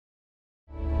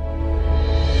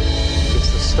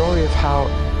how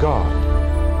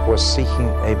God was seeking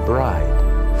a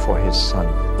bride for his Son.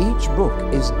 Each book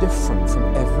is different from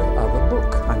every other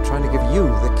book. I'm trying to give you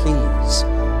the keys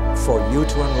for you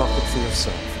to unlock it for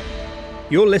yourself.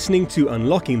 You're listening to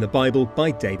Unlocking the Bible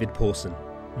by David Pawson.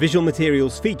 Visual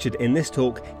materials featured in this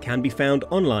talk can be found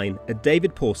online at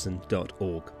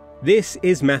davidpawson.org. This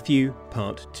is Matthew,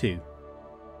 Part 2.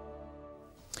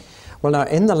 Well, now,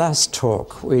 in the last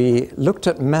talk, we looked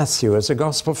at Matthew as a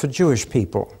gospel for Jewish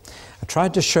people. I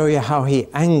tried to show you how he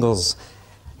angles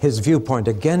his viewpoint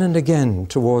again and again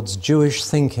towards Jewish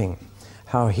thinking,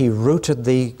 how he rooted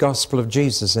the gospel of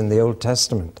Jesus in the Old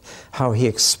Testament, how he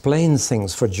explained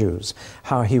things for Jews,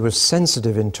 how he was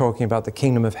sensitive in talking about the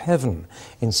kingdom of heaven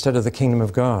instead of the kingdom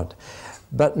of God.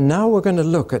 But now we're going to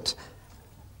look at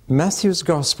Matthew's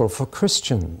gospel for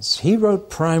Christians. He wrote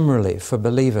primarily for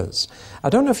believers. I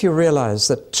don't know if you realize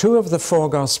that 2 of the 4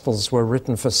 gospels were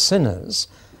written for sinners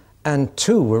and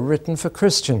 2 were written for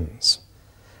Christians.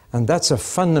 And that's a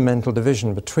fundamental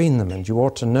division between them, and you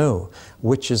ought to know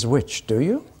which is which, do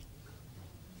you?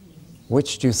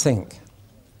 Which do you think?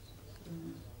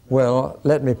 Well,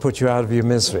 let me put you out of your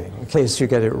misery, in case you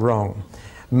get it wrong.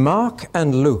 Mark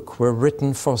and Luke were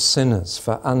written for sinners,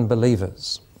 for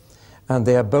unbelievers. And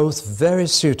they are both very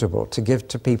suitable to give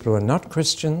to people who are not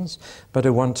Christians, but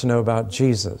who want to know about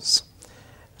Jesus.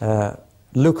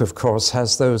 Luke, of course,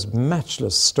 has those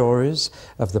matchless stories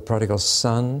of the prodigal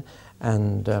son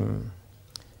and the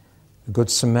Good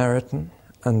Samaritan,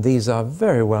 and these are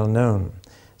very well known.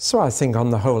 So I think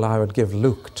on the whole I would give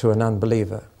Luke to an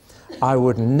unbeliever. I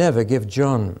would never give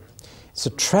John. It's a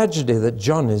tragedy that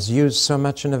John is used so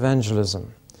much in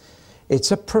evangelism.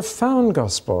 It's a profound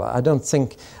gospel. I don't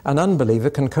think an unbeliever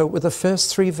can cope with the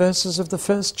first 3 verses of the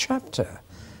first chapter.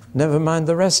 Never mind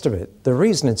the rest of it. The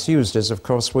reason it's used is, of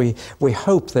course, we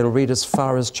hope they'll read as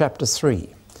far as chapter 3.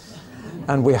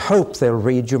 And we hope they'll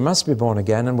read, you must be born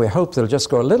again, and we hope they'll just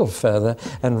go a little further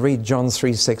and read John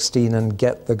 3:16 and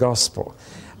get the gospel.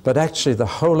 But actually the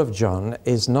whole of John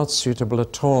is not suitable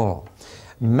at all.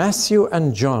 Matthew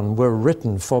and John were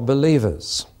written for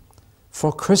believers,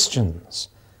 for Christians,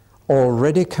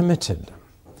 already committed.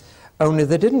 Only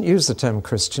they didn't use the term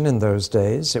Christian in those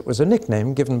days. It was a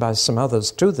nickname given by some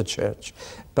others to the church,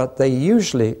 but they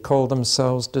usually called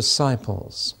themselves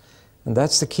disciples. And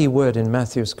that's the key word in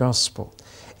Matthew's gospel.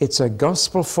 It's a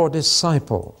gospel for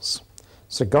disciples.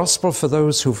 It's a gospel for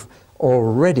those who've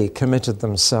already committed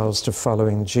themselves to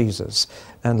following Jesus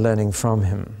and learning from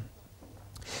him.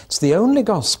 It's the only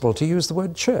gospel to use the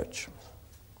word church.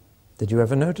 Did you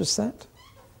ever notice that?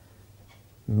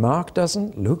 Mark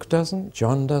doesn't, Luke doesn't,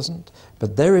 John doesn't,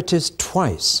 but there it is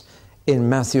twice in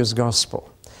Matthew's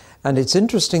gospel. And it's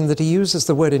interesting that he uses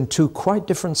the word in 2 quite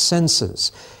different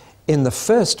senses. In the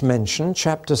first mention,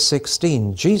 chapter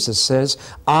 16, Jesus says,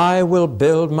 I will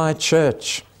build my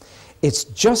church. It's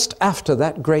just after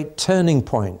that great turning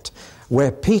point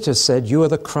where Peter said, you are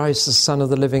the Christ, the Son of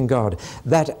the living God.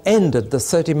 That ended the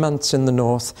 30 months in the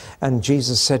north, and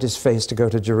Jesus set his face to go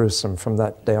to Jerusalem from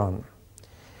that day on.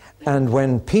 And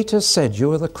when Peter said,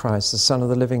 you are the Christ, the Son of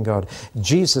the living God,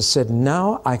 Jesus said,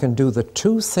 now I can do the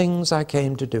 2 things I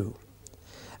came to do.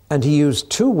 And he used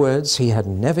 2 words he had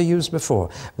never used before.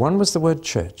 One was the word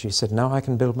church. He said, now I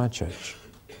can build my church.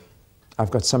 I've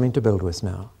got something to build with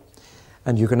now.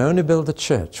 And you can only build a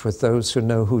church with those who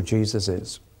know who Jesus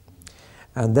is.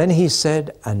 And then he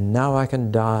said, and now I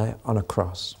can die on a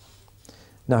cross.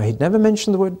 Now, he'd never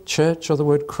mentioned the word church or the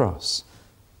word cross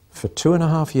for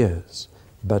 2.5 years.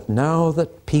 But now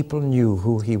that people knew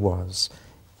who he was,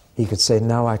 he could say,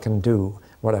 now I can do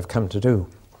what I've come to do.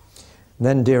 And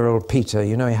then dear old Peter,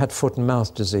 you know, he had foot and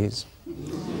mouth disease.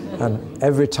 And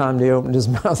every time he opened his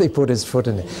mouth, he put his foot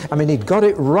in it. I mean, he got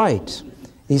it right.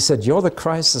 He said, you're the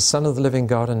Christ, the Son of the living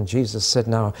God. And Jesus said,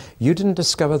 now, you didn't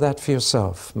discover that for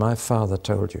yourself. My Father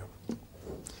told you.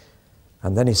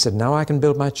 And then he said, now I can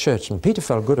build my church. And Peter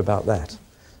felt good about that,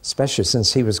 especially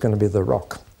since he was going to be the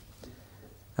rock.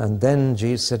 And then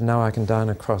Jesus said, now I can die on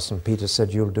a cross. And Peter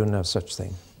said, you'll do no such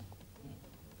thing.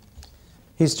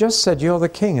 He's just said, you're the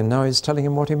king, and now he's telling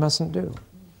him what he mustn't do.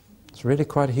 It's really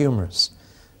quite humorous.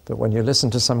 But when you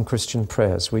listen to some Christian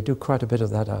prayers, we do quite a bit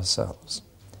of that ourselves.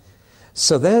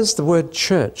 So there's the word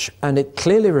church, and it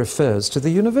clearly refers to the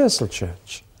universal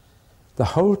church, the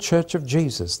whole church of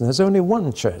Jesus. And there's only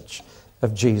one church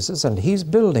of Jesus, and he's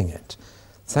building it.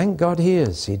 Thank God he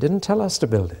is. He didn't tell us to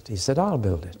build it. He said, I'll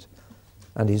build it.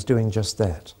 And he's doing just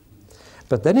that.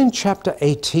 But then in chapter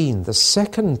 18, the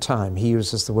second time he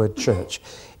uses the word church,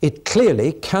 it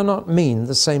clearly cannot mean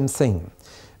the same thing.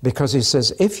 Because he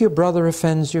says, if your brother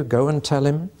offends you, go and tell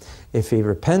him. If he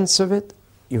repents of it,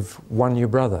 you've won your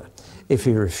brother. If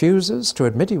he refuses to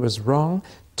admit he was wrong,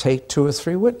 take 2 or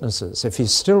 3 witnesses. If he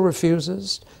still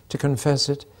refuses to confess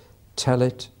it, tell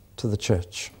it to the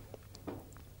church.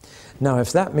 Now,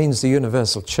 if that means the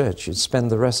universal church, you'd spend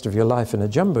the rest of your life in a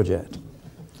jumbo jet.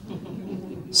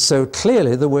 So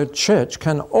clearly the word church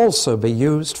can also be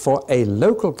used for a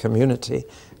local community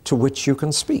to which you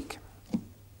can speak.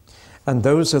 And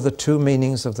those are the 2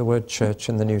 meanings of the word church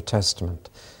in the New Testament.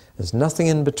 There's nothing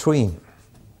in between.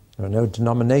 There are no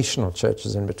denominational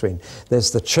churches in between. There's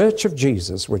the church of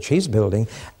Jesus, which he's building,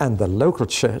 and the local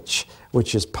church,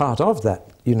 which is part of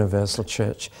that universal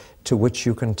church, to which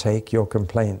you can take your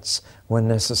complaints when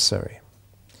necessary.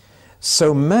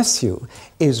 So Matthew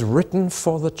is written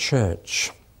for the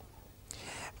church.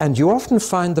 And you often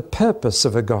find the purpose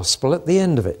of a gospel at the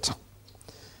end of it.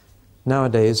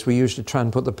 Nowadays, we usually try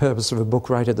and put the purpose of a book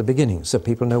right at the beginning so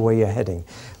people know where you're heading.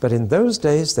 But in those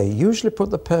days, they usually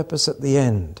put the purpose at the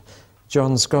end.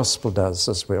 John's Gospel does,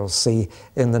 as we'll see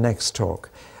in the next talk.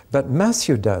 But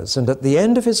Matthew does, and at the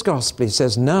end of his Gospel, he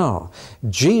says, now,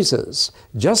 Jesus,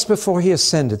 just before he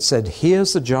ascended, said,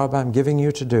 here's the job I'm giving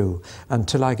you to do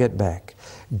until I get back.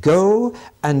 Go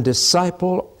and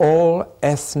disciple all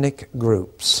ethnic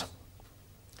groups.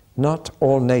 Not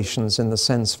all nations in the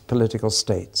sense of political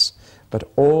states, but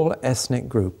all ethnic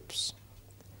groups,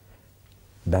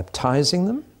 baptizing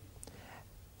them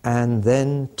and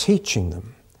then teaching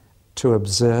them to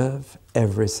observe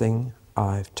everything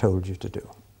I've told you to do.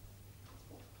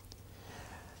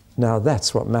 Now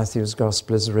that's what Matthew's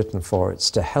Gospel is written for.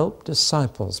 It's to help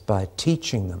disciples by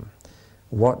teaching them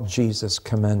what Jesus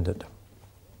commanded.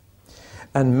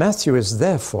 And Matthew is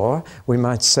therefore, we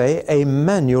might say, a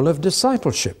manual of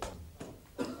discipleship.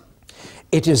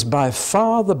 It is by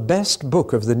far the best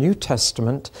book of the New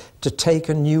Testament to take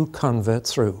a new convert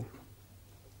through.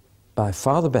 By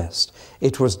far the best.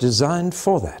 It was designed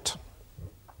for that.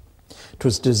 It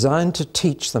was designed to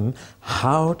teach them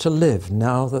how to live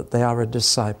now that they are a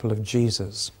disciple of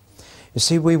Jesus. You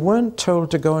see, we weren't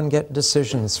told to go and get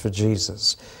decisions for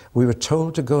Jesus. We were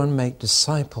told to go and make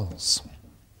disciples.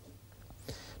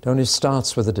 It only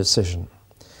starts with a decision.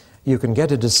 You can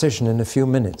get a decision in a few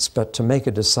minutes, but to make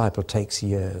a disciple takes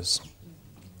years.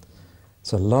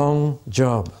 It's a long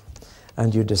job.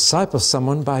 And you disciple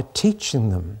someone by teaching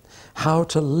them how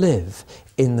to live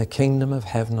in the kingdom of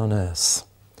heaven on earth.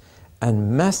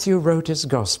 And Matthew wrote his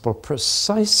gospel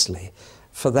precisely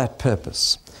for that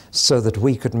purpose, so that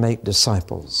we could make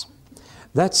disciples.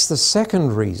 That's the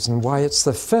second reason why it's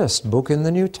the first book in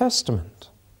the New Testament.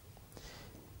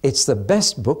 It's the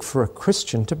best book for a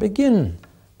Christian to begin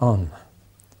on.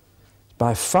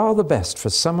 By far the best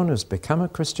for someone who's become a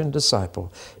Christian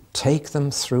disciple. Take them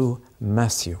through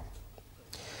Matthew.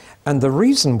 And the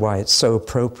reason why it's so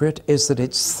appropriate is that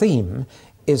its theme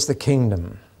is the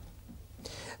kingdom.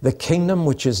 The kingdom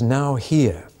which is now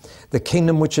here. The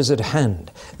kingdom which is at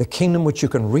hand. The kingdom which you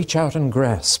can reach out and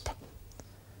grasp.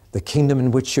 The kingdom in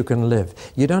which you can live.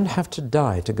 You don't have to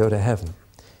die to go to heaven.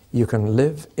 You can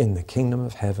live in the kingdom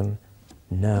of heaven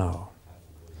now.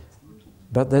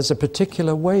 But there's a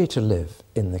particular way to live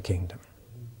in the kingdom.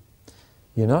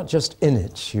 You're not just in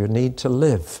it, you need to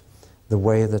live the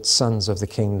way that sons of the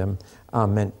kingdom are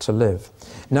meant to live.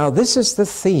 Now, this is the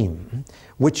theme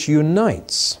which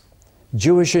unites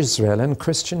Jewish Israel and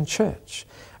Christian church,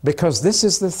 because this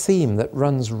is the theme that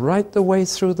runs right the way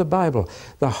through the Bible.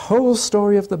 The whole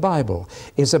story of the Bible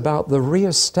is about the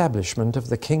re-establishment of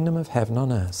the kingdom of heaven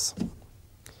on earth,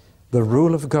 the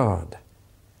rule of God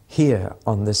here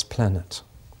on this planet.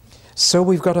 So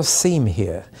we've got a theme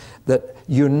here that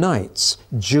unites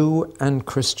Jew and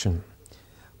Christian.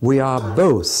 We are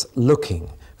both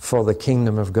looking for the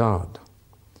kingdom of God.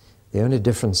 The only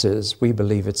difference is we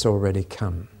believe it's already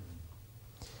come.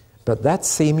 But that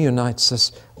theme unites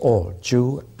us all,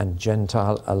 Jew and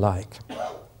Gentile alike.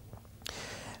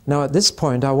 Now at this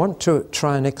point I want to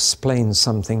try and explain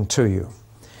something to you.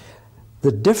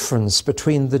 The difference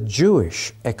between the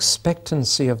Jewish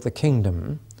expectancy of the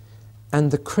kingdom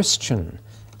and the Christian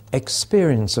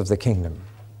experience of the kingdom.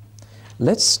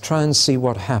 Let's try and see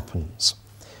what happens.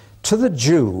 To the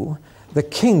Jew, the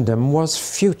kingdom was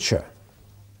future,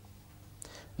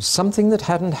 something that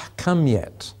hadn't come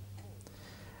yet,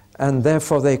 and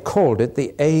therefore they called it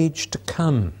the age to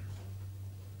come.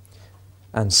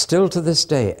 And still to this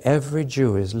day, every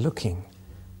Jew is looking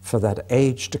for that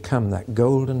age to come, that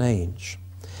golden age.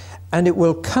 And it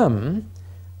will come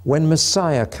when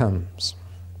Messiah comes.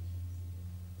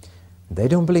 They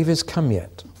don't believe he's come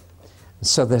yet,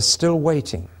 so they're still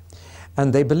waiting.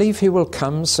 And they believe he will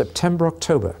come September,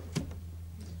 October,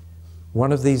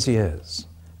 one of these years.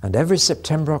 And every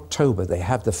September, October, they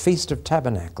have the Feast of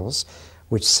Tabernacles,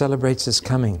 which celebrates his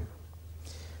coming.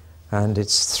 And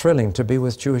it's thrilling to be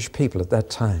with Jewish people at that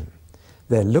time.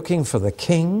 They're looking for the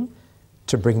king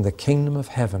to bring the kingdom of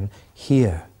heaven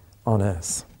here on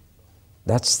earth.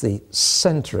 That's the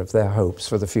center of their hopes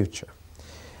for the future.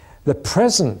 The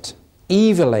present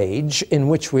evil age in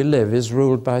which we live is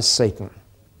ruled by Satan.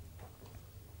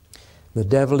 The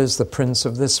devil is the prince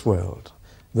of this world,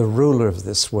 the ruler of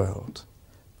this world,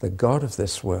 the god of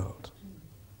this world.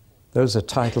 Those are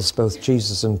titles both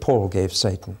Jesus and Paul gave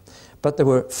Satan, but they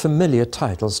were familiar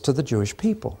titles to the Jewish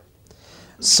people.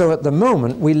 So at the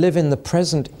moment we live in the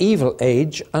present evil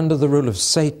age under the rule of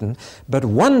Satan, but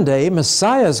one day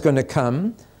Messiah is going to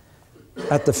come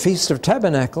at the Feast of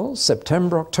Tabernacles,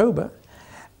 September, October,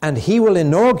 and he will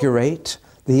inaugurate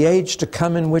the age to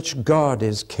come in which God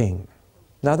is king.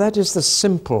 Now that is the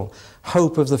simple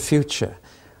hope of the future,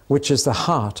 which is the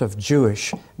heart of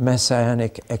Jewish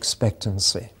messianic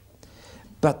expectancy.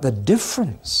 But the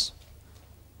difference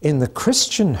in the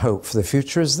Christian hope for the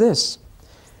future is this: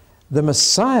 the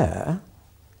Messiah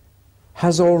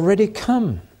has already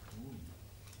come,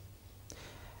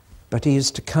 but he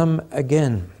is to come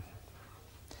again.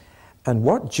 And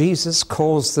what Jesus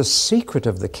calls the secret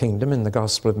of the kingdom in the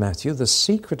Gospel of Matthew, the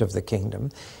secret of the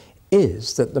kingdom,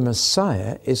 is that the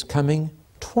Messiah is coming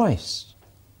twice,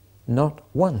 not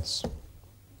once.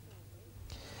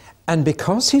 And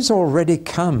because he's already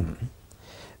come,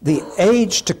 the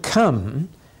age to come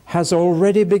has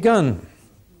already begun.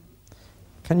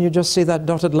 Can you just see that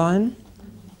dotted line?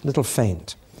 A little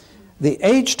faint. The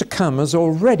age to come has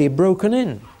already broken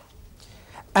in.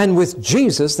 And with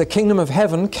Jesus, the kingdom of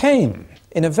heaven came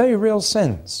in a very real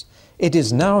sense. It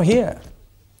is now here.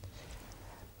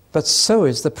 But so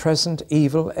is the present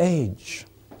evil age.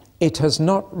 It has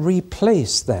not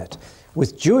replaced that.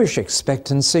 With Jewish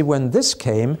expectancy, when this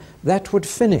came, that would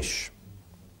finish.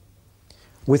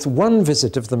 With one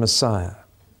visit of the Messiah.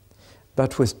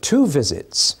 But with two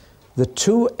visits, the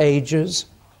two ages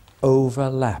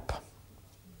overlap.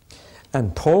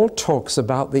 And Paul talks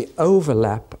about the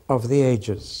overlap of the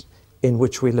ages in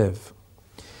which we live.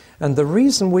 And the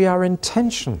reason we are in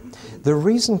tension, the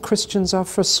reason Christians are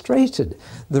frustrated,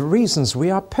 the reasons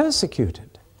we are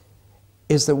persecuted,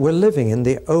 is that we're living in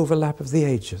the overlap of the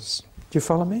ages. Do you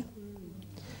follow me?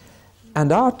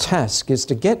 And our task is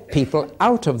to get people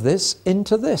out of this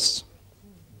into this.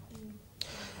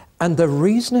 And the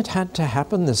reason it had to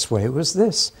happen this way was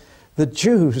this: the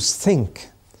Jews think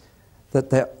that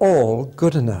they're all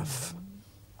good enough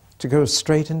to go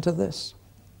straight into this.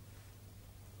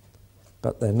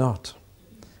 But they're not.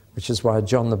 Which is why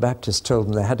John the Baptist told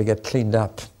them they had to get cleaned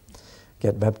up,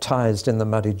 get baptized in the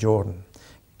muddy Jordan,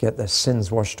 get their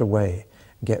sins washed away,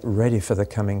 get ready for the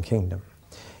coming kingdom.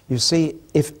 You see,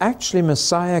 if actually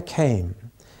Messiah came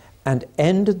and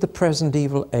ended the present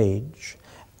evil age,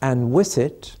 and with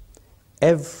it,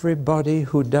 everybody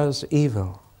who does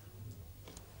evil,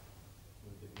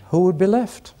 who would be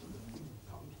left?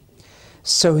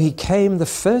 So he came the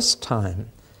first time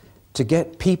to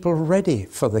get people ready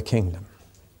for the kingdom,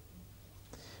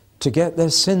 to get their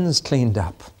sins cleaned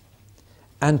up,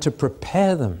 and to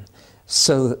prepare them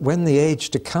so that when the age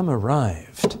to come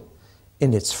arrived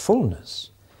in its fullness,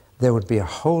 there would be a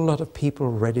whole lot of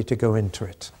people ready to go into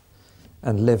it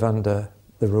and live under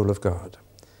the rule of God.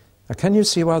 Now, can you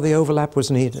see why the overlap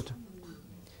was needed?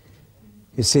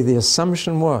 You see, the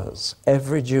assumption was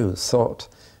every Jew thought,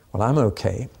 well, I'm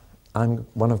okay. I'm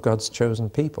one of God's chosen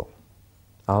people.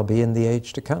 I'll be in the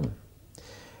age to come.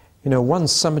 You know,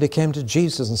 once somebody came to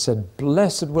Jesus and said,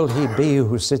 blessed will he be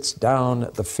who sits down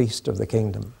at the feast of the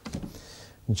kingdom.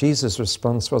 And Jesus'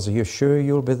 response was, are you sure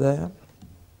you'll be there?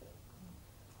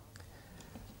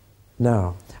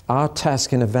 Now, our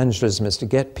task in evangelism is to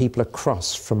get people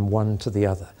across from one to the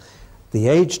other. The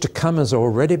age to come has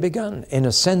already begun. In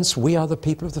a sense, we are the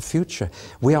people of the future.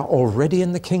 We are already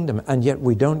in the kingdom, and yet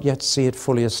we don't yet see it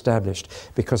fully established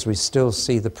because we still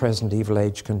see the present evil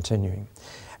age continuing.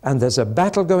 And there's a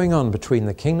battle going on between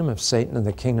the kingdom of Satan and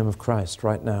the kingdom of Christ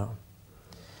right now.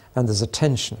 And there's a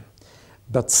tension.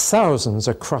 But thousands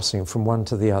are crossing from one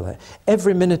to the other.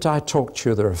 Every minute I talk to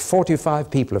you, there are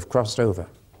 45 people who have crossed over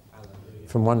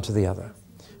from one to the other.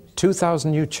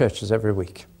 2,000 new churches every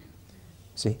week.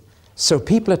 See? So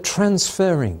people are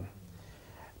transferring.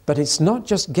 But it's not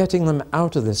just getting them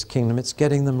out of this kingdom, it's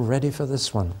getting them ready for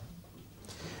this one.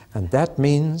 And that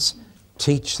means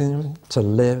teaching them to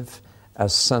live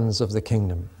as sons of the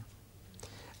kingdom.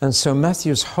 And so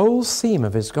Matthew's whole theme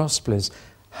of his gospel is,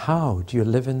 how do you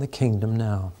live in the kingdom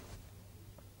now?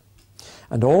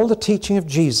 And all the teaching of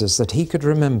Jesus that he could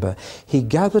remember, he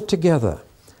gathered together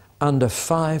under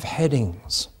 5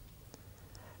 headings.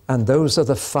 And those are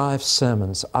the 5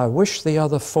 sermons. I wish the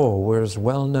other 4 were as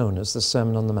well known as the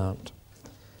Sermon on the Mount,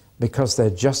 because they're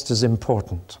just as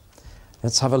important.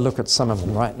 Let's have a look at some of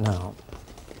them right now.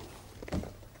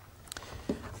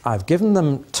 I've given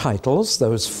them titles,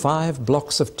 those 5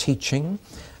 blocks of teaching,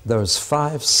 those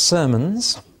 5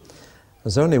 sermons.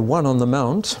 There's only one on the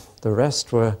Mount. The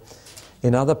rest were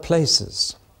in other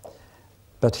places.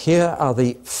 But here are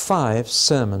the 5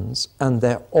 sermons, and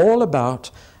they're all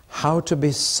about how to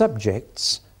be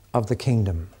subjects of the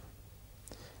kingdom.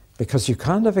 Because you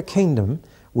can't have a kingdom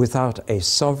without a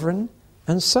sovereign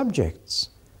and subjects,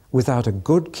 without a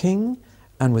good king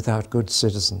and without good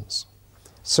citizens.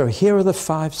 So here are the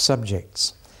 5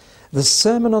 subjects. The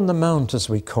Sermon on the Mount, as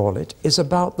we call it, is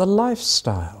about the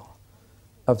lifestyle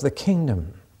of the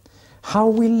kingdom, how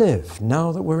we live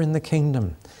now that we're in the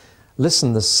kingdom.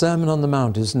 Listen, the Sermon on the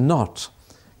Mount is not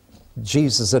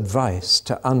Jesus' advice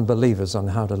to unbelievers on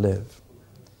how to live.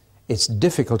 It's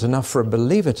difficult enough for a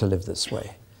believer to live this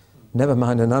way, never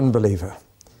mind an unbeliever.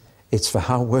 It's for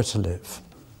how we're to live.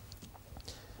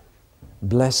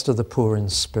 Blessed are the poor in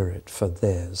spirit, for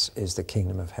theirs is the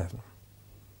kingdom of heaven.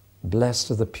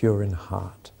 Blessed are the pure in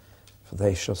heart, for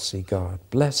they shall see God.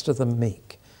 Blessed are the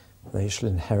meek, for they shall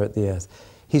inherit the earth.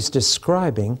 He's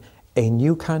describing a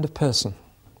new kind of person,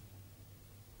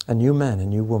 a new man, a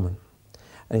new woman.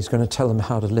 And he's going to tell them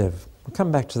how to live. We'll come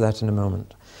back to that in a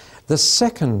moment. The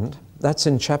second, that's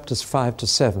in chapters 5 to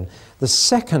 7, the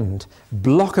second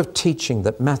block of teaching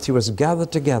that Matthew has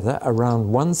gathered together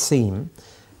around one theme,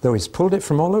 though he's pulled it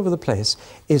from all over the place,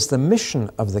 is the mission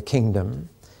of the kingdom.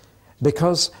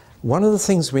 Because one of the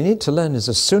things we need to learn is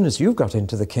as soon as you've got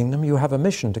into the kingdom, you have a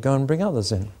mission to go and bring others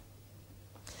in.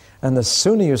 And the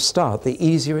sooner you start, the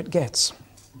easier it gets.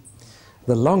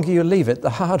 The longer you leave it,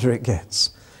 the harder it gets.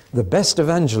 The best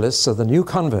evangelists are the new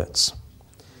converts.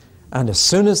 And as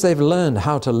soon as they've learned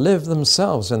how to live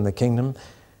themselves in the kingdom,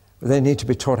 they need to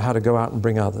be taught how to go out and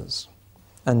bring others.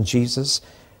 And Jesus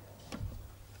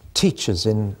teaches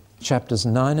in chapters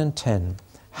 9 and 10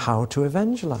 how to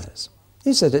evangelize.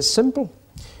 He said it's simple.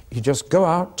 You just go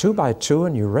out 2 by 2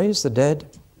 and you raise the dead,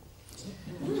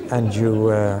 and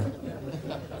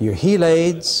you heal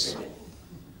AIDS,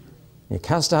 you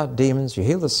cast out demons, you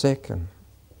heal the sick, and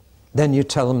then you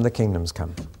tell them the kingdom's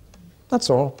come. That's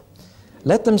all.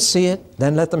 Let them see it,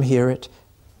 then let them hear it.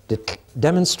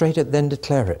 Demonstrate it, then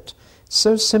declare it. It's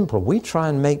so simple. We try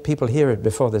and make people hear it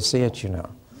before they see it, you know.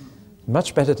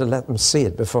 Much better to let them see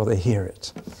it before they hear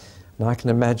it. And I can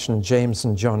imagine James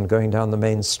and John going down the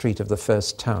main street of the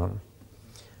first town,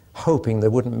 hoping they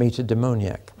wouldn't meet a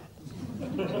demoniac.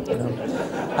 You know?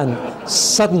 And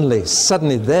suddenly,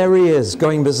 there he is,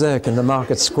 going berserk in the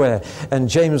market square. And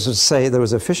James would say, there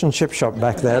was a fish and chip shop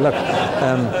back there. Look,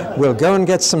 we'll go and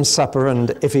get some supper,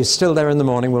 and if he's still there in the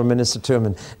morning, we'll minister to him.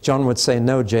 And John would say,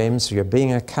 no, James, you're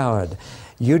being a coward.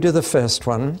 You do the first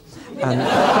one, and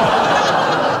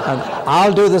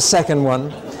I'll do the second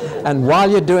one. And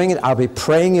while you're doing it, I'll be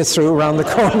praying you through around the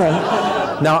corner.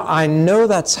 Now, I know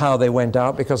that's how they went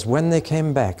out, because when they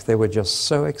came back, they were just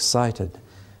so excited.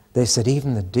 They said,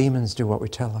 even the demons do what we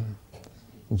tell them.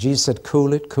 And Jesus said,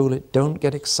 cool it, don't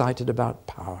get excited about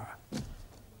power.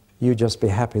 You just be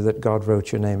happy that God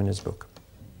wrote your name in his book.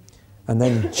 And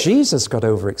then Jesus got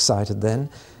overexcited then,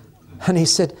 and he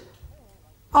said,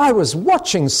 I was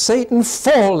watching Satan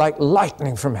fall like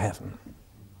lightning from heaven.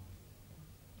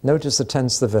 Notice the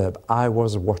tense of the verb, I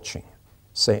was watching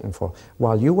Satan fall.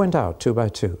 While you went out 2 by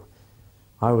 2,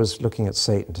 I was looking at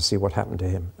Satan to see what happened to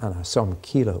him, and I saw him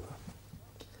keel over.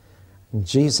 And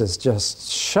Jesus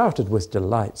just shouted with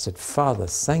delight, said, Father,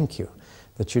 thank you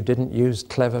that you didn't use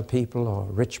clever people or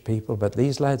rich people, but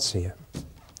these lads here.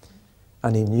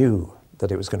 And he knew that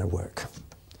it was going to work.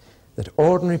 That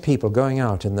ordinary people going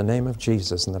out in the name of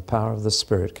Jesus and the power of the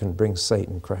Spirit can bring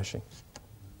Satan crashing.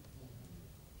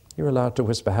 You're allowed to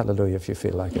whisper hallelujah if you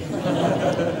feel like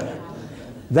it.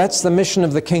 That's the mission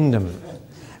of the kingdom.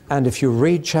 And if you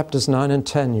read chapters 9 and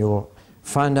 10, you'll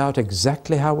find out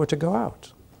exactly how we're to go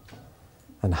out.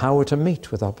 And how we're to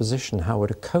meet with opposition, how we're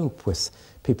to cope with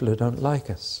people who don't like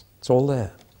us. It's all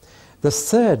there. The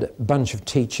third bunch of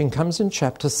teaching comes in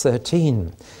chapter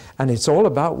 13, and it's all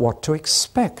about what to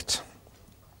expect.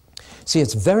 See,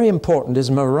 it's very important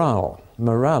is morale.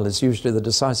 Morale is usually the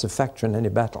decisive factor in any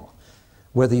battle,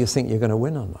 whether you think you're going to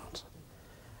win or not.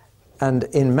 And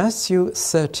in Matthew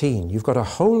 13, you've got a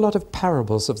whole lot of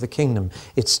parables of the kingdom.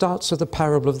 It starts with the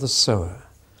parable of the sower.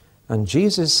 And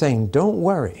Jesus is saying, don't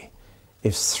worry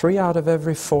if 3 out of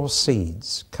every 4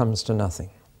 seeds comes to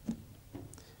nothing.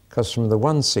 Because from the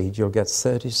one seed, you'll get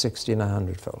 30, 60, and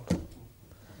 100-fold.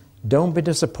 Don't be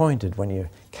disappointed when you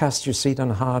cast your seed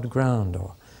on hard ground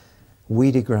or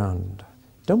weedy ground.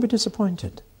 Don't be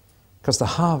disappointed, because the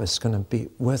harvest is going to be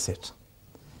worth it.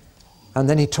 And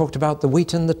then he talked about the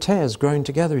wheat and the tares growing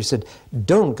together. He said,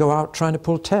 don't go out trying to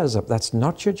pull tares up. That's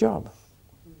not your job.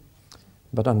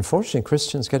 But unfortunately,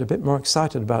 Christians get a bit more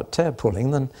excited about tare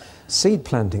pulling than seed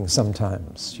planting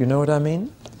sometimes. You know what I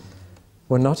mean?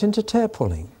 We're not into tare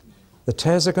pulling. The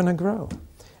tares are going to grow.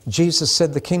 Jesus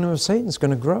said the kingdom of Satan is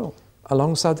going to grow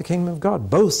alongside the kingdom of God.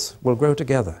 Both will grow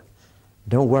together.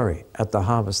 Don't worry, at the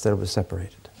harvest they'll be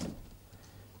separated.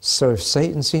 So if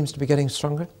Satan seems to be getting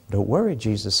stronger, don't worry,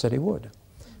 Jesus said he would.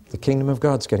 The kingdom of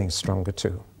God's getting stronger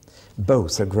too.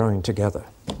 Both are growing together.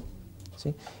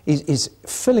 See? He's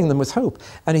filling them with hope.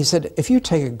 And he said, if you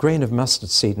take a grain of mustard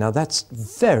seed, now that's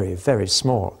very, very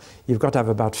small. You've got to have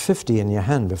about 50 in your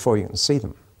hand before you can see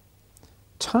them.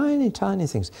 Tiny, tiny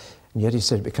things. And yet he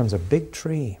said it becomes a big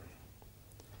tree.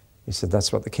 He said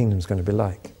that's what the kingdom's going to be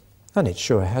like. And it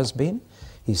sure has been.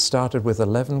 He started with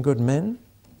 11 good men,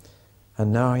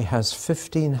 and now he has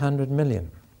 1,500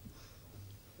 million.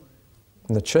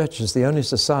 And the church is the only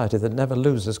society that never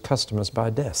loses customers by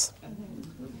death.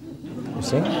 You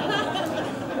see?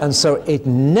 And so it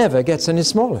never gets any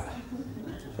smaller.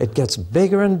 It gets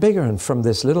bigger and bigger, and from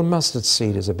this little mustard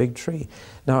seed is a big tree.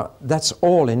 Now, that's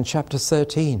all in chapter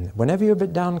 13. Whenever you're a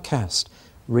bit downcast,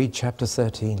 read chapter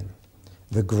 13.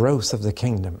 The growth of the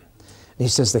kingdom. He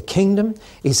says the kingdom,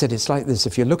 he said it's like this.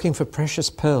 If you're looking for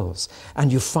precious pearls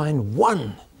and you find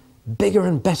one bigger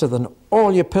and better than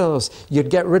all your pearls, you'd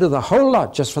get rid of the whole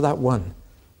lot just for that one.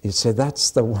 You'd say,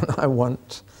 that's the one I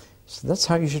want. So that's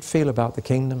how you should feel about the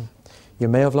kingdom. You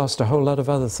may have lost a whole lot of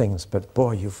other things, but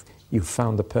boy, you've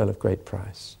found the pearl of great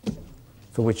price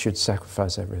for which you'd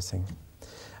sacrifice everything.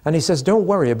 And he says, don't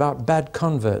worry about bad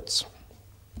converts.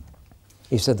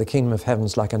 He said the kingdom of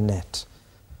heaven's like a net,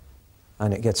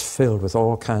 and it gets filled with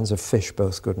all kinds of fish,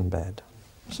 both good and bad.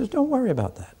 He says, don't worry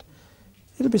about that.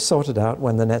 It'll be sorted out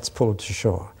when the net's pulled to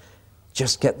shore.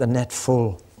 Just get the net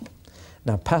full.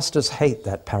 Now, pastors hate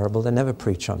that parable. They never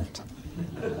preach on it.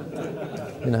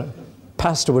 You know,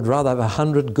 pastor would rather have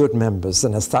 100 good members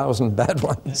than 1,000 bad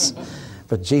ones.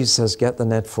 But Jesus says, get the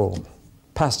net full.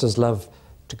 Pastors love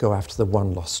to go after the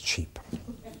one lost sheep,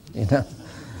 you know.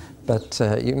 But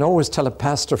you can always tell a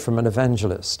pastor from an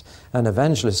evangelist. An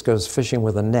evangelist goes fishing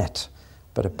with a net,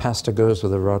 but a pastor goes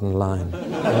with a rod and line. You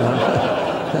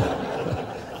know?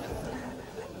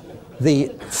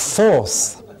 The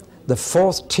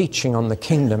fourth teaching on the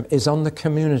kingdom is on the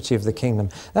community of the kingdom.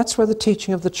 That's where the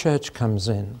teaching of the church comes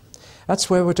in.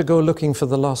 That's where we're to go looking for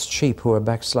the lost sheep who are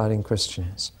backsliding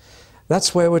Christians.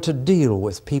 That's where we're to deal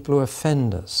with people who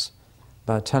offend us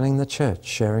by telling the church,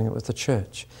 sharing it with the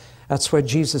church. That's where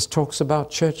Jesus talks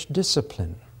about church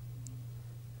discipline.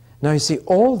 Now you see,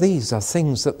 all these are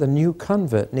things that the new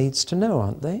convert needs to know,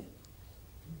 aren't they?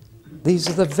 These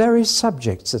are the very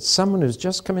subjects that someone who's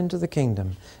just come into the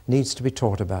kingdom needs to be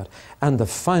taught about. And the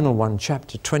final one,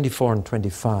 chapter 24 and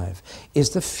 25,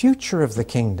 is the future of the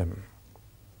kingdom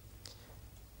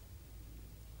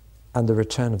and the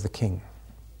return of the king.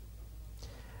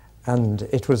 And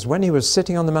it was when he was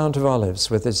sitting on the Mount of Olives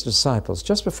with his disciples,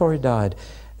 just before he died,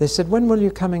 they said, when will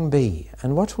your coming be?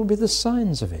 And what will be the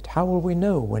signs of it? How will we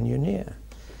know when you're near?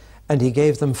 And he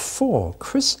gave them 4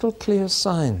 crystal clear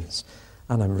signs.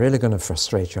 And I'm really going to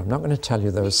frustrate you. I'm not going to tell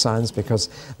you those signs because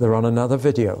they're on another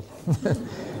video.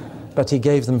 But he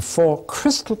gave them 4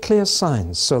 crystal clear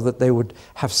signs so that they would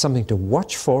have something to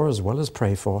watch for as well as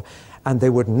pray for, and they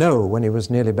would know when he was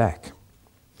nearly back.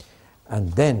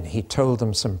 And then he told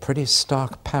them some pretty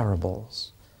stark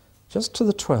parables, just to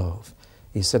the 12.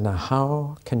 He said, now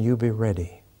how can you be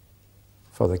ready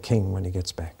for the king when he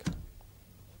gets back?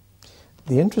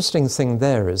 The interesting thing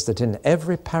there is that in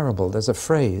every parable there's a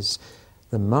phrase,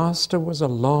 the master was a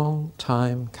long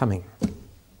time coming.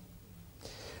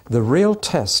 The real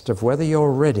test of whether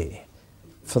you're ready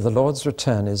for the Lord's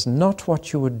return is not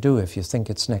what you would do if you think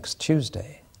it's next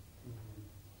Tuesday,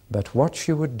 but what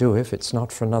you would do if it's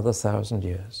not for another 1,000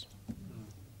 years.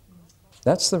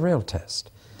 That's the real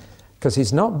test. Because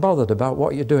he's not bothered about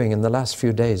what you're doing in the last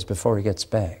few days before he gets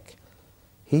back.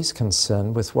 He's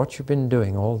concerned with what you've been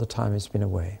doing all the time he's been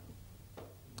away.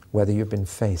 Whether you've been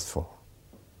faithful,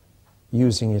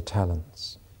 using your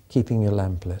talents, keeping your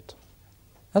lamp lit.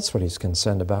 That's what he's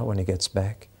concerned about when he gets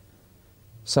back.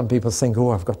 Some people think,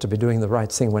 oh, I've got to be doing the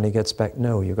right thing when he gets back.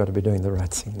 No, you've got to be doing the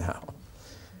right thing now,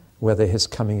 whether his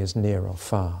coming is near or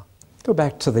far. Go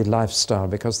back to the lifestyle,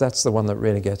 because that's the one that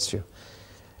really gets you.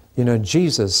 You know,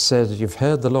 Jesus said, you've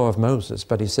heard the law of Moses,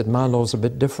 but he said, my law's a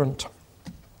bit different.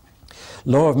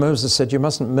 Law of Moses said, you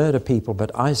mustn't murder people,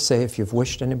 but I say if you've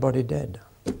wished anybody dead,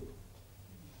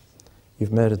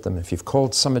 you've murdered them. If you've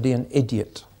called somebody an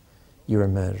idiot, you're a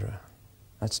murderer.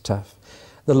 That's tough.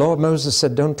 The law of Moses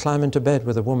said, don't climb into bed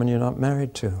with a woman you're not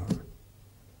married to.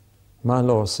 My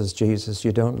law, says Jesus,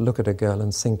 you don't look at a girl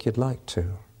and think you'd like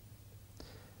to.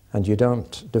 And you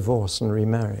don't divorce and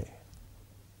remarry.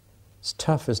 It's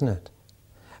tough, isn't it?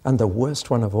 And the worst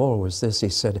one of all was this. He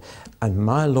said, and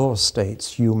my law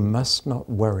states you must not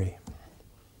worry.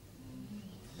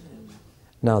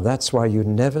 Now that's why you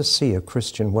never see a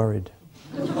Christian worried.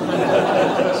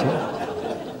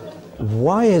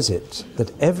 Why is it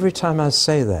that every time I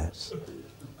say that,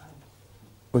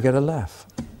 we get a laugh?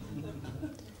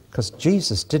 Because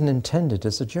Jesus didn't intend it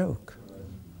as a joke.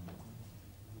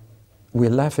 We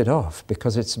laugh it off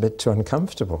because it's a bit too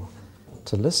uncomfortable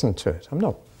to listen to it. I'm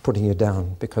not putting you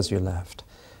down because you laughed,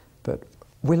 but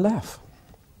we laugh.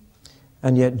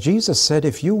 And yet Jesus said,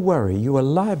 if you worry, you are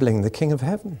libeling the King of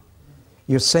Heaven.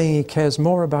 You're saying he cares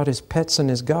more about his pets and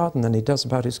his garden than he does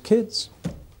about his kids.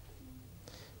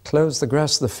 Clothes the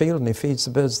grass of the field and he feeds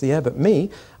the birds of the air. But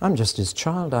me, I'm just his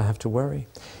child, I have to worry.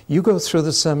 You go through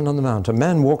the Sermon on the Mount. A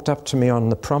man walked up to me on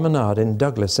the promenade in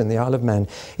Douglas in the Isle of Man.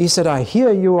 He said, I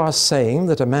hear you are saying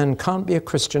that a man can't be a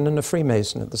Christian and a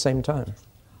Freemason at the same time.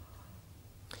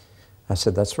 I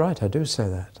said, that's right, I do say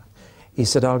that. He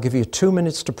said, I'll give you 2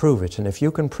 minutes to prove it, and if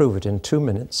you can prove it in 2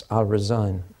 minutes, I'll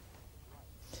resign.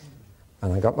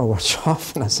 And I got my watch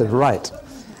off and I said, right.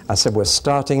 I said, we're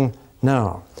starting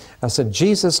now. I said,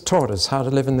 Jesus taught us how to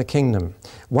live in the kingdom.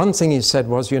 One thing he said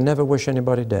was, you never wish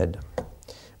anybody dead.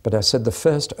 But I said, the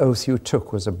first oath you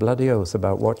took was a bloody oath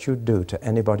about what you'd do to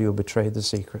anybody who betrayed the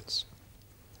secrets.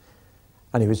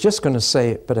 And he was just going to say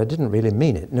it, but I didn't really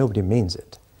mean it. Nobody means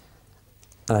it.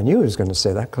 And I knew he was going to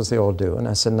say that because they all do. And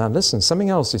I said, now listen, something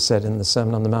else he said in the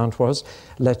Sermon on the Mount was,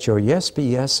 let your yes be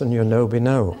yes and your no be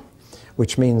no,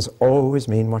 which means always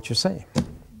mean what you say.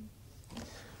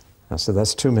 I said,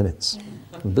 that's 2 minutes.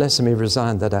 And bless him, he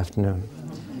resigned that afternoon.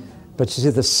 But you see,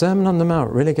 the Sermon on the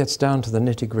Mount really gets down to the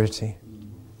nitty-gritty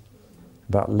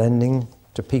about lending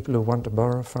to people who want to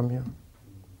borrow from you,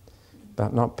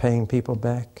 about not paying people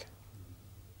back.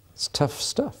 It's tough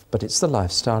stuff, but it's the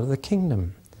lifestyle of the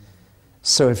kingdom.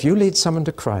 So if you lead someone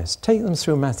to Christ, take them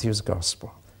through Matthew's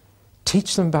Gospel.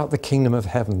 Teach them about the kingdom of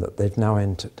heaven that they've now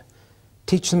entered.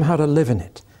 Teach them how to live in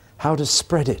it, how to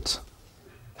spread it,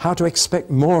 how to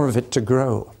expect more of it to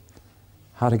grow,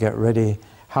 how to get ready,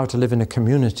 how to live in a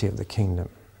community of the kingdom,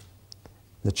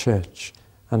 the church,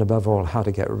 and above all, how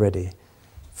to get ready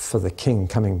for the King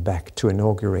coming back to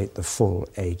inaugurate the full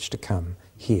age to come,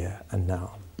 here and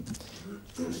now.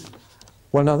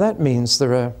 Well, now that means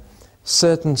there are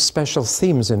certain special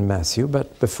themes in Matthew,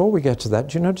 but before we get to that,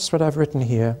 do you notice what I've written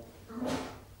here?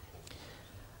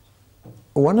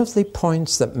 One of the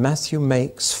points that Matthew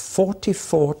makes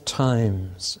 44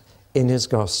 times in his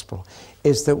gospel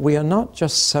is that we are not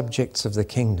just subjects of the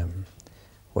kingdom,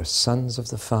 we're sons of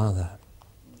the Father.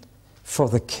 For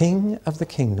the King of the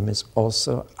kingdom is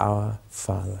also our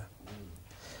Father.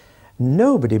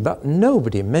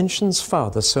 Nobody mentions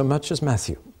Father so much as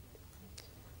Matthew.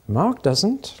 Mark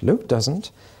doesn't, Luke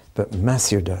doesn't, but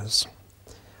Matthew does.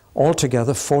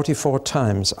 Altogether 44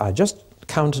 times. I just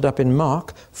counted up in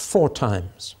Mark 4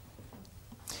 times.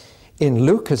 In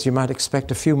Luke, as you might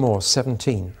expect, a few more,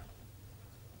 17.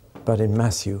 But in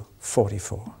Matthew,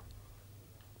 44.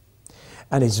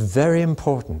 And it's very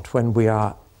important when we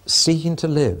are seeking to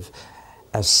live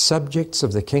as subjects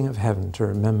of the King of Heaven to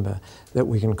remember that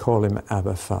we can call him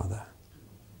Abba, Father.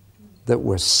 That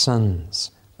we're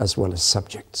sons as well as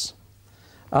subjects.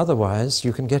 Otherwise,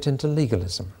 you can get into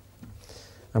legalism.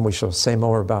 And we shall say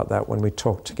more about that when we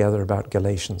talk together about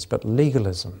Galatians. But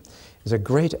legalism is a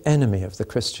great enemy of the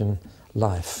Christian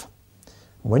life.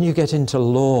 When you get into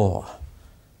law,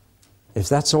 if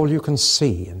that's all you can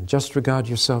see and just regard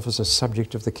yourself as a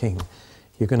subject of the King,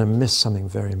 you're going to miss something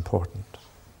very important.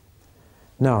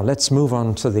 Now, let's move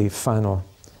on to the final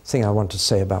thing I want to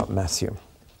say about Matthew.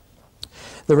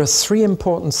 There are 3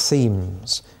 important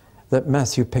themes that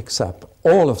Matthew picks up,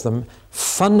 all of them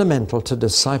fundamental to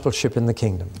discipleship in the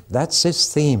kingdom. That's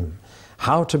his theme,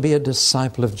 how to be a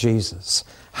disciple of Jesus,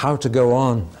 how to go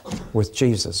on with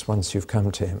Jesus once you've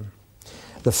come to him.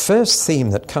 The first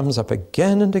theme that comes up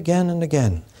again and again and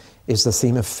again is the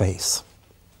theme of faith.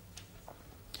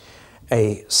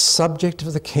 A subject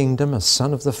of the kingdom, a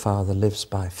son of the Father, lives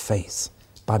by faith,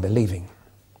 by believing,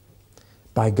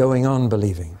 by going on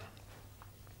believing.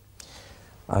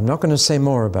 I'm not going to say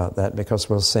more about that because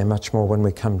we'll say much more when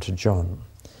we come to John.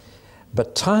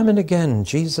 But time and again,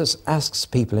 Jesus asks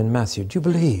people in Matthew, do you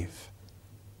believe?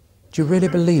 Do you really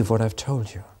believe what I've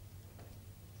told you?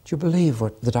 Do you believe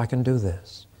that I can do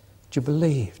this? Do you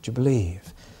believe? Do you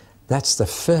believe? That's the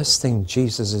first thing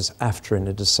Jesus is after in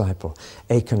a disciple,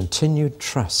 a continued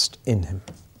trust in him.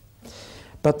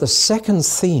 But the second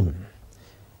theme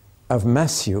of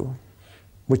Matthew,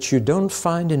 which you don't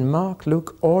find in Mark,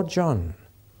 Luke, or John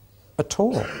at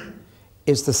all,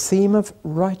 is the theme of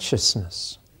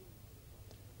righteousness.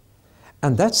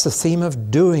 And that's the theme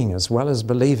of doing as well as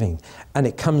believing. And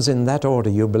it comes in that order.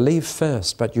 You believe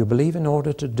first, but you believe in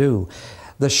order to do.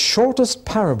 The shortest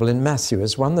parable in Matthew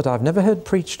is one that I've never heard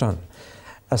preached on.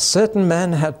 A certain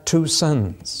man had 2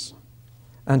 sons,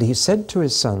 and he said to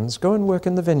his sons, "Go and work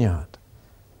in the vineyard."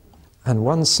 And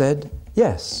one said,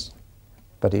 "Yes,"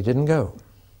 but he didn't go.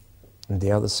 And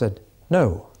the other said,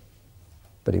 "No,"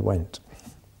 but he went.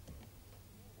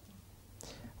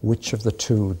 Which of the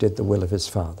 2 did the will of his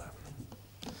father?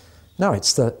 Now,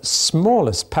 it's the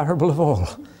smallest parable of all,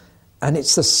 and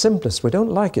it's the simplest. We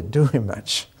don't like it, do we,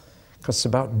 much? Because it's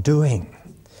about doing.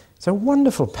 It's a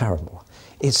wonderful parable.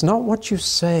 It's not what you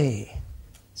say,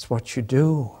 it's what you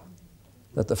do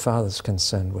that the Father's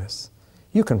concerned with.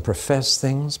 You can profess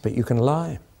things, but you can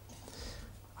lie.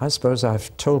 I suppose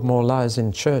I've told more lies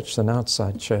in church than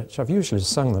outside church. I've usually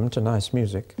sung them to nice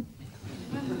music.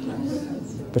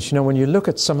 But you know, when you look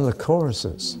at some of the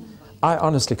choruses, I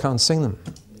honestly can't sing them.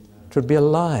 It would be a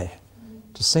lie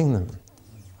to sing them.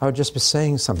 I would just be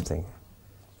saying something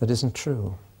that isn't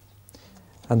true.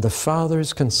 And the Father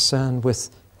is concerned with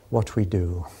what we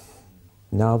do.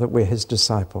 Now that we're his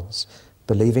disciples,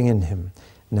 believing in him,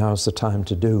 now's the time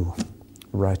to do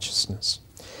righteousness.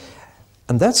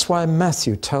 And that's why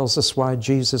Matthew tells us why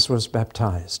Jesus was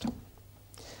baptized.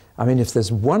 I mean, if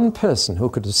there's one person who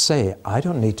could say, "I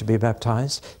don't need to be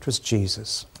baptized," it was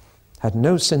Jesus. Had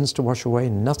no sins to wash away,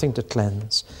 nothing to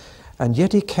cleanse. And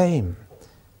yet he came.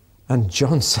 And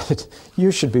John said,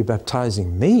 "You should be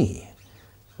baptizing me,"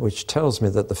 which tells me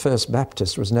that the first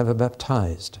Baptist was never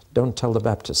baptized. Don't tell the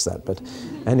Baptist that, but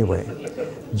anyway.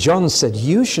 John said,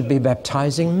 "You should be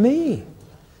baptizing me."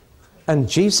 And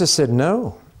Jesus said,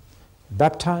 "No,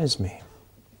 baptize me.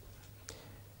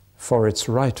 For it's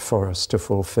right for us to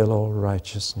fulfill all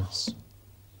righteousness."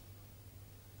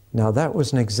 Now that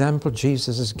was an example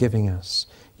Jesus is giving us.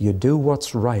 You do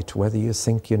what's right, whether you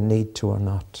think you need to or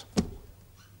not.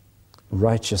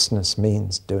 Righteousness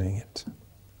means doing it.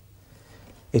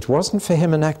 It wasn't for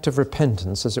him an act of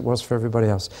repentance as it was for everybody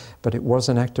else, but it was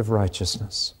an act of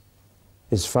righteousness.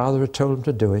 His Father had told him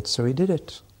to do it, so he did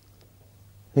it.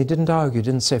 He didn't argue,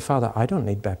 didn't say, "Father, I don't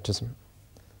need baptism."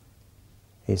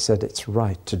 He said it's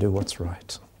right to do what's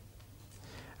right.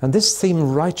 And this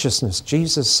theme, righteousness,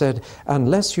 Jesus said,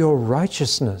 unless your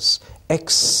righteousness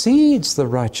exceeds the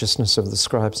righteousness of the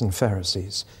scribes and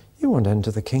Pharisees, you won't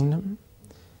enter the kingdom.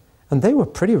 And they were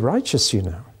pretty righteous, you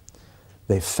know.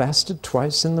 They fasted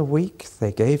twice in the week.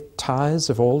 They gave tithes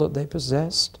of all that they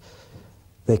possessed.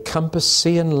 They compassed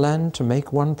sea and land to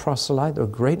make one proselyte. They were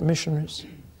great missionaries.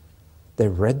 They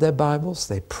read their Bibles.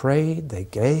 They prayed. They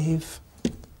gave.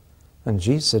 And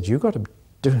Jesus said, you've got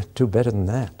to do better than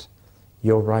that.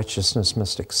 Your righteousness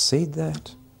must exceed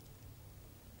that.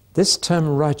 This term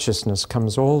righteousness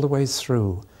comes all the way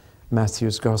through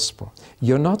Matthew's Gospel.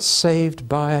 You're not saved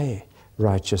by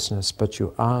righteousness, but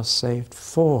you are saved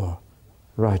for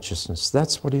righteousness.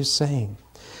 That's what he's saying.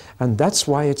 And that's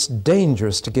why it's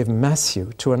dangerous to give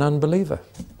Matthew to an unbeliever,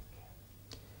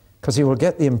 because he will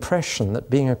get the impression that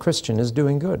being a Christian is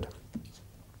doing good.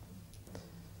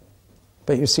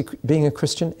 But you see, being a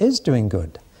Christian is doing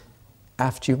good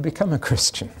after you've become a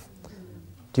Christian.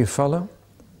 Do you follow?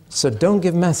 So don't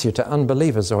give Matthew to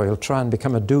unbelievers, or you'll try and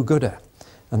become a do-gooder,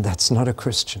 and that's not a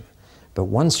Christian. But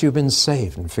once you've been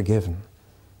saved and forgiven,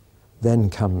 then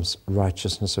comes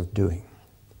righteousness of doing.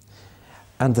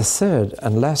 And the third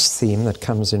and last theme that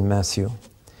comes in Matthew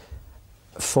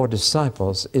for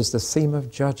disciples is the theme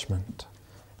of judgment.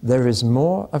 There is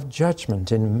more of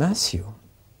judgment in Matthew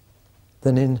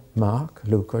than in Mark,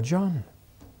 Luke, or John.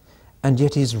 And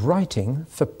yet he's writing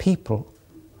for people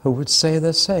who would say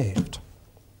they're saved.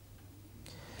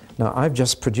 Now, I've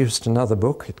just produced another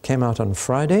book. It came out on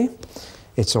Friday.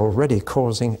 It's already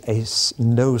causing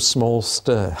no small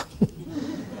stir.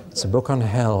 It's a book on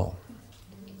hell.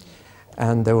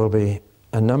 And there will be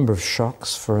a number of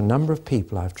shocks for a number of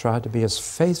people. I've tried to be as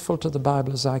faithful to the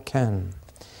Bible as I can.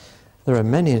 There are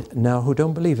many now who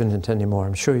don't believe in it anymore.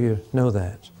 I'm sure you know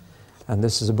that. And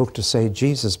this is a book to say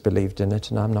Jesus believed in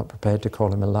it, and I'm not prepared to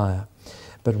call him a liar.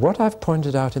 But what I've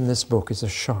pointed out in this book is a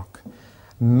shock.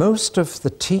 Most of the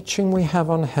teaching we have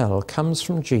on hell comes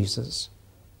from Jesus,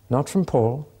 not from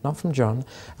Paul, not from John,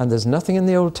 and there's nothing in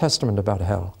the Old Testament about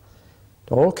hell.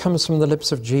 It all comes from the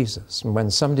lips of Jesus. And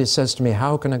when somebody says to me,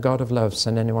 how can a God of love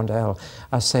send anyone to hell?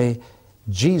 I say,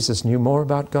 Jesus knew more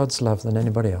about God's love than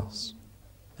anybody else,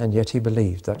 and yet he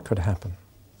believed that could happen.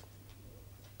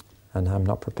 And I'm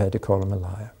not prepared to call him a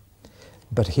liar.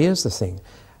 But here's the thing.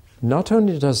 Not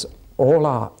only does all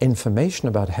our information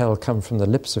about hell come from the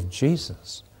lips of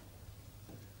Jesus,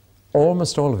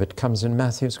 almost all of it comes in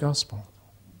Matthew's Gospel.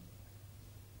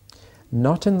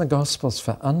 Not in the Gospels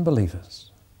for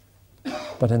unbelievers,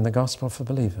 but in the Gospel for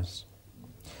believers.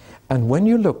 And when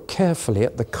you look carefully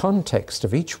at the context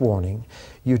of each warning,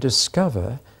 you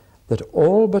discover that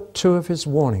all but 2 of his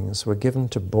warnings were given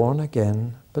to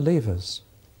born-again believers,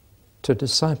 to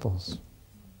disciples.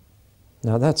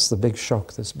 Now that's the big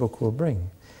shock this book will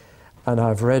bring. And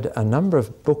I've read a number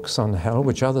of books on hell,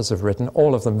 which others have written,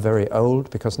 all of them very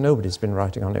old, because nobody's been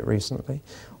writing on it recently,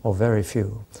 or very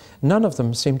few. None of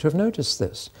them seem to have noticed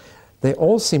this. They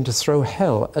all seem to throw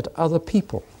hell at other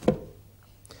people.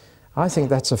 I think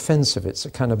that's offensive. It's a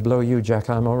kind of blow you, Jack,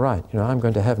 I'm all right. You know, I'm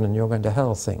going to heaven and you're going to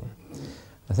hell thing.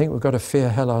 I think we've got to fear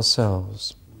hell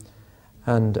ourselves.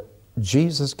 And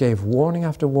Jesus gave warning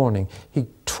after warning.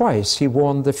 Twice he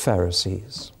warned the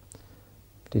Pharisees.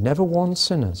 But he never warned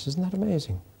sinners. Isn't that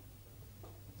amazing?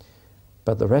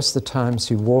 But the rest of the times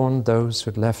he warned those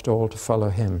who had left all to follow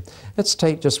him. Let's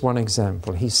take just one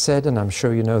example. He said, and I'm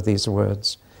sure you know these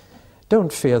words,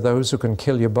 "Don't fear those who can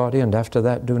kill your body and after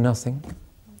that do nothing.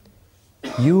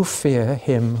 You fear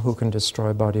him who can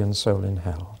destroy body and soul in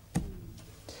hell."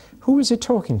 Who is he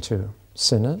talking to?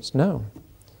 Sinners? No.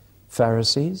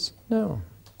 Pharisees? No.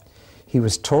 He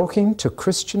was talking to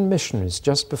Christian missionaries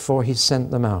just before he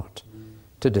sent them out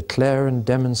to declare and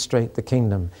demonstrate the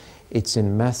kingdom. It's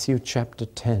in Matthew chapter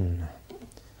 10.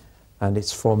 And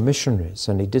it's for missionaries.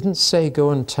 And he didn't say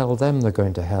go and tell them they're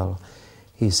going to hell.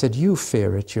 He said you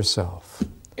fear it yourself.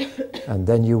 And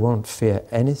then you won't fear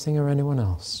anything or anyone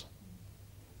else.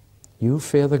 You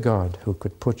fear the God who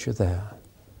could put you there.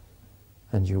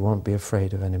 And you won't be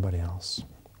afraid of anybody else.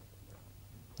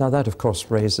 Now that, of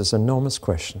course, raises enormous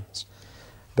questions.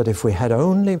 But if we had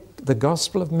only the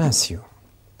Gospel of Matthew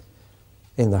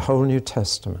in the whole New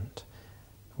Testament,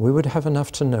 we would have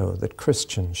enough to know that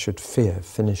Christians should fear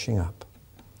finishing up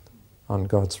on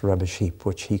God's rubbish heap,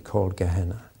 which he called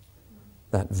Gehenna,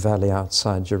 that valley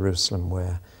outside Jerusalem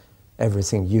where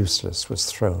everything useless was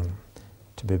thrown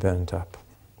to be burnt up.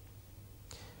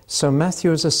 So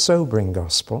Matthew is a sobering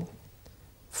gospel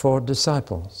for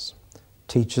disciples.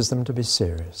 Teaches them to be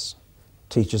serious,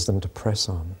 teaches them to press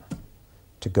on,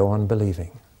 to go on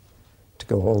believing, to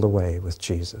go all the way with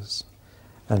Jesus.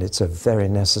 And it's a very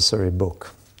necessary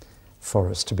book for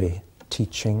us to be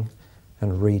teaching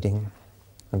and reading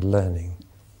and learning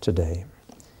today.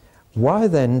 Why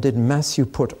then did Matthew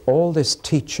put all this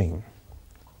teaching,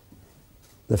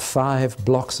 the 5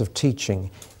 blocks of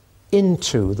teaching,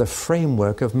 into the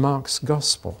framework of Mark's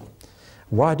gospel?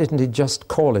 Why didn't he just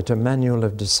call it a manual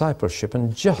of discipleship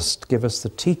and just give us the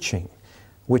teaching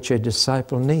which a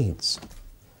disciple needs,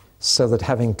 so that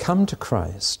having come to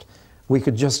Christ, we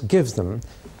could just give them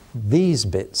these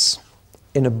bits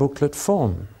in a booklet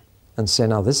form and say,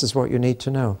 now this is what you need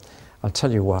to know. I'll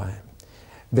tell you why.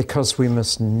 Because we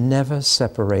must never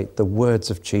separate the words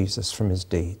of Jesus from his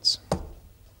deeds.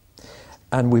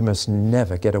 And we must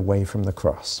never get away from the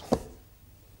cross.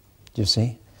 Do you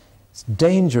see? It's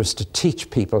dangerous to teach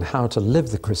people how to live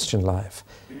the Christian life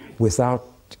without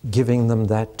giving them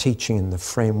that teaching in the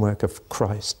framework of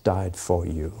Christ died for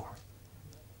you.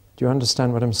 Do you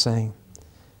understand what I'm saying?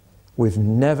 We've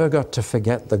never got to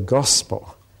forget the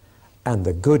gospel and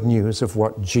the good news of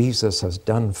what Jesus has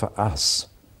done for us.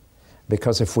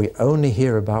 Because if we only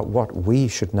hear about what we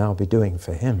should now be doing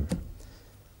for him,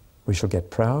 we shall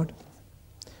get proud,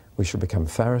 we shall become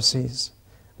Pharisees,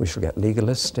 we shall get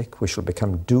legalistic, we shall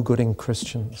become do-gooding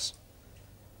Christians,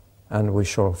 and we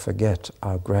shall forget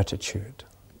our gratitude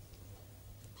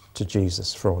to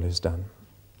Jesus for all he's done.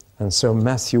 And so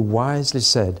Matthew wisely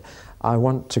said, I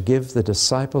want to give the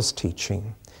disciples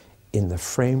teaching in the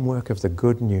framework of the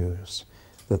good news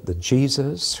that the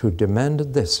Jesus who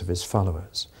demanded this of his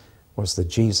followers was the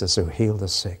Jesus who healed the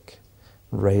sick,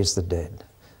 raised the dead,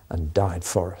 and died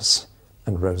for us,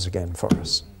 and rose again for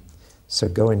us. So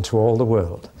go into all the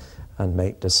world and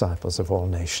make disciples of all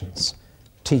nations,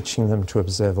 teaching them to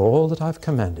observe all that I've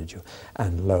commanded you.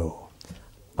 And lo,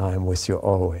 I am with you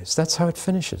always. That's how it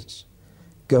finishes.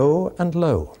 Go and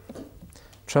lo.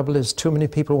 Trouble is, too many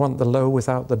people want the lo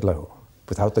without the blow,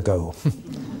 without the go.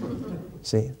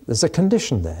 See, there's a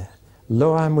condition there.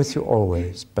 Lo, I am with you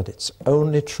always, but it's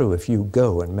only true if you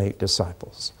go and make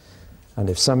disciples. And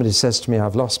if somebody says to me,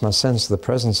 I've lost my sense of the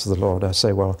presence of the Lord, I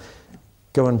say, well,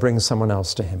 go and bring someone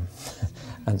else to him.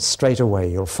 And straight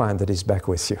away you'll find that he's back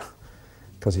with you.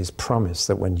 because he's promised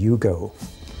that when you go,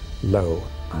 lo,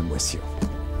 I'm with you.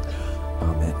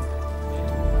 Amen.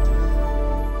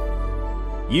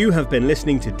 You have been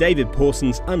listening to David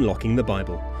Pawson's Unlocking the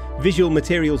Bible. Visual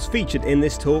materials featured in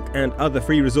this talk and other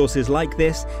free resources like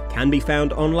this can be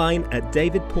found online at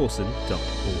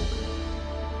davidpawson.org.